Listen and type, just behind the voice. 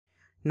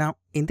Now,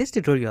 in this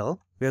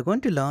tutorial, we are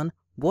going to learn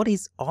what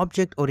is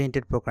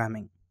object-oriented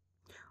programming.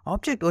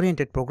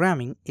 Object-oriented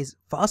programming is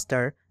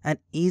faster and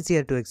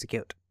easier to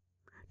execute.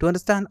 To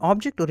understand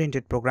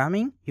object-oriented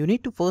programming, you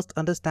need to first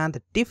understand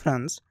the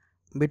difference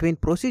between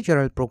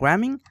procedural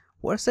programming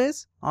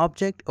versus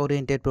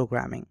object-oriented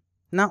programming.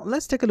 Now,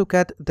 let's take a look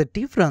at the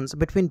difference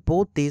between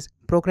both these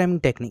programming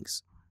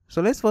techniques.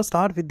 So let's first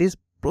start with this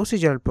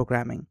procedural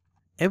programming.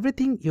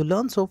 Everything you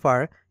learn so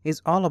far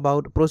is all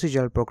about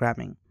procedural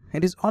programming.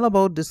 It is all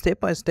about the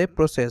step-by-step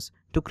process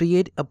to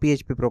create a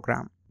PHP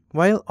program.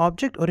 While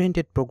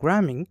object-oriented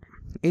programming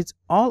is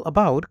all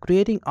about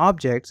creating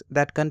objects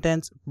that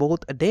contains both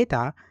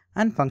data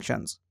and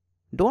functions.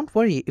 Don't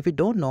worry if you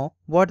don't know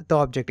what the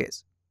object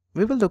is.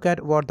 We will look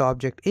at what the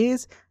object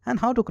is and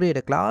how to create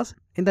a class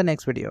in the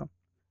next video.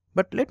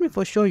 But let me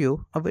first show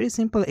you a very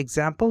simple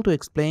example to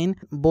explain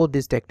both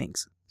these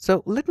techniques.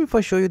 So let me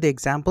first show you the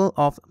example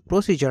of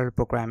procedural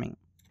programming.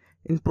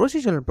 In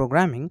procedural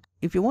programming,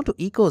 if you want to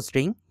echo a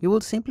string, you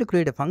will simply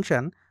create a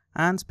function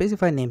and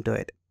specify name to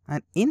it.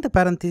 And in the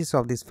parentheses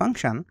of this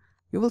function,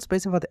 you will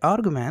specify the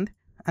argument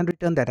and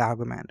return that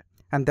argument.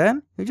 And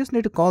then you just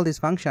need to call this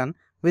function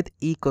with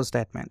echo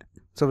statement.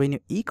 So when you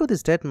echo this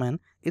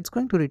statement, it's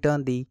going to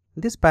return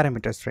this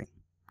parameter string.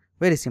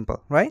 Very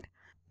simple, right?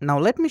 Now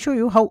let me show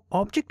you how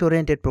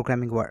object-oriented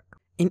programming works.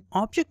 In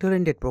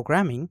object-oriented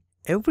programming,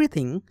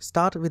 everything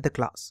starts with the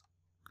class.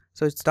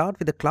 So it starts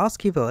with the class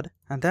keyword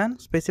and then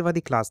specify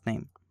the class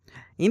name.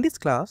 In this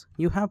class,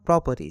 you have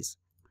properties.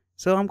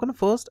 So I'm going to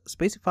first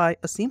specify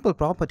a simple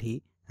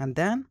property and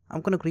then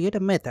I'm going to create a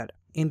method.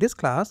 In this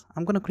class,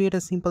 I'm going to create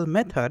a simple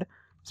method.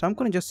 So I'm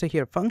going to just say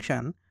here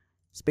function,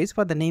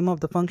 specify the name of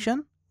the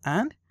function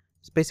and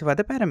specify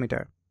the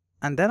parameter.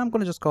 And then I'm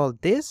going to just call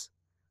this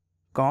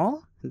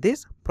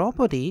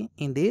property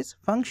in this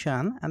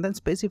function and then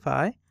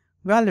specify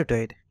value to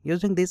it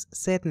using this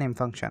setName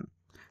function.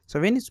 So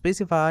when you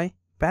specify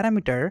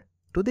parameter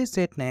to this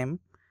setName,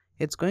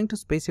 it's going to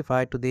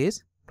specify to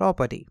this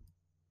property.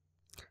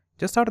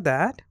 Just out of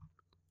that,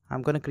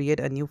 I'm going to create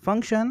a new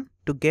function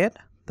to get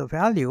the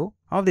value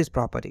of this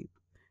property.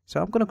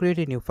 So I'm going to create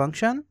a new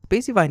function,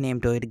 specify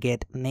name to it,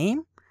 get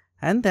name,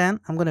 and then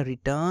I'm going to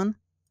return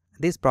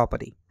this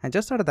property. And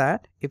just out of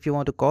that, if you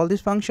want to call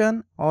this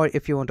function or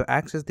if you want to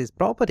access this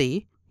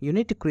property, you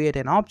need to create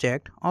an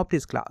object of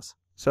this class.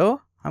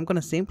 So I'm going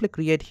to simply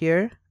create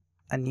here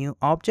a new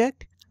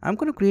object. I'm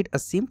going to create a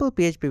simple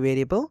PHP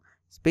variable,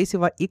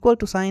 specify equal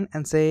to sign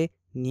and say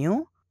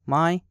new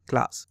my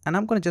class. And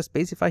I'm going to just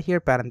specify here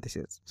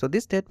parentheses. So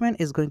this statement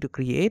is going to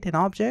create an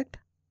object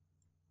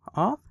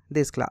of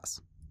this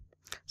class.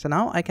 So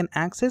now I can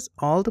access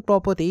all the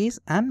properties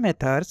and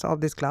methods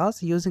of this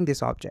class using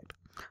this object.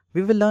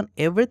 We will learn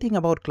everything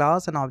about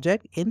class and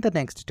object in the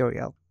next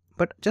tutorial.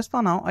 But just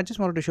for now, I just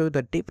wanted to show you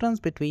the difference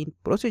between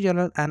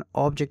procedural and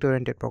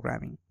object-oriented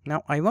programming.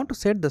 Now I want to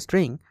set the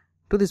string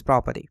to this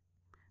property.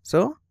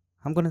 So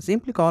I'm going to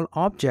simply call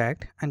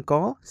object and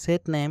call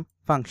setName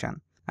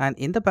function. And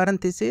in the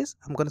parentheses,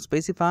 I'm going to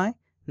specify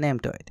name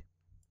to it.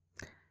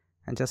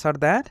 And just for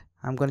that,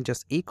 I'm going to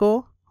just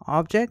echo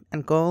object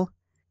and call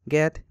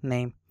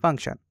getName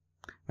function.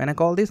 When I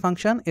call this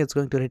function, it's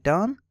going to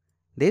return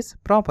this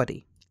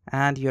property.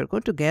 And you're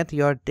going to get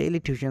your daily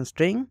tuition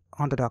string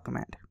on the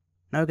document.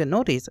 Now you can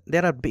notice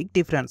there are big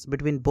difference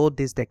between both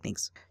these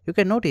techniques. You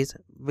can notice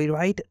we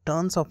write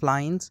tons of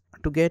lines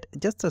to get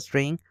just a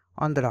string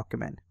on the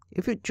document.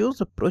 If you choose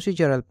the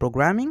procedural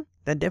programming,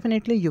 then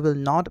definitely you will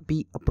not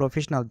be a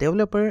professional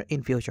developer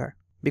in future,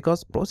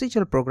 because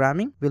procedural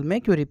programming will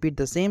make you repeat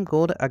the same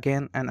code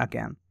again and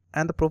again.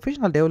 And the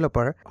professional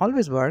developer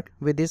always work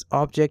with this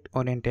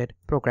object-oriented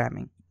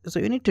programming. So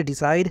you need to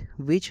decide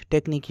which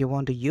technique you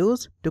want to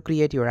use to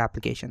create your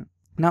application.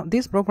 Now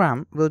this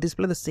program will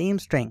display the same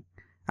string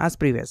as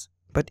previous,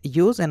 but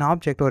use an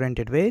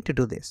object-oriented way to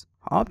do this.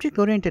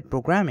 Object-oriented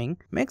programming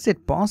makes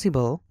it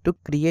possible to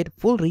create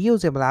full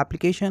reusable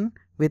application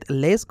with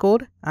less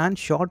code and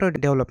shorter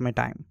development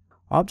time.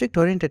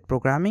 Object-oriented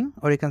programming,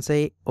 or you can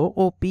say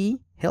OOP,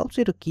 helps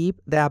you to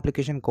keep the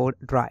application code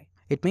dry.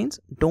 It means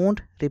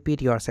don't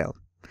repeat yourself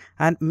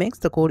and makes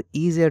the code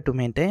easier to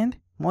maintain,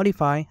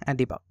 modify and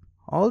debug.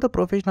 All the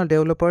professional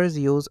developers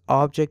use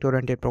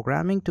object-oriented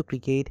programming to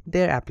create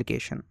their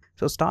application.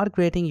 So start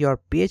creating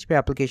your PHP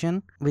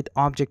application with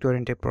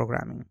object-oriented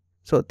programming.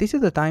 So this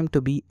is the time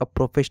to be a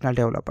professional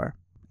developer.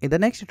 In the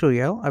next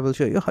tutorial, I will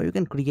show you how you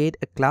can create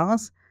a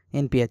class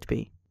in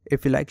PHP.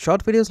 If you like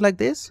short videos like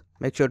this,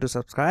 make sure to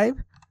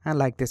subscribe and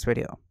like this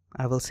video.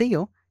 I will see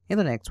you in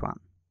the next one.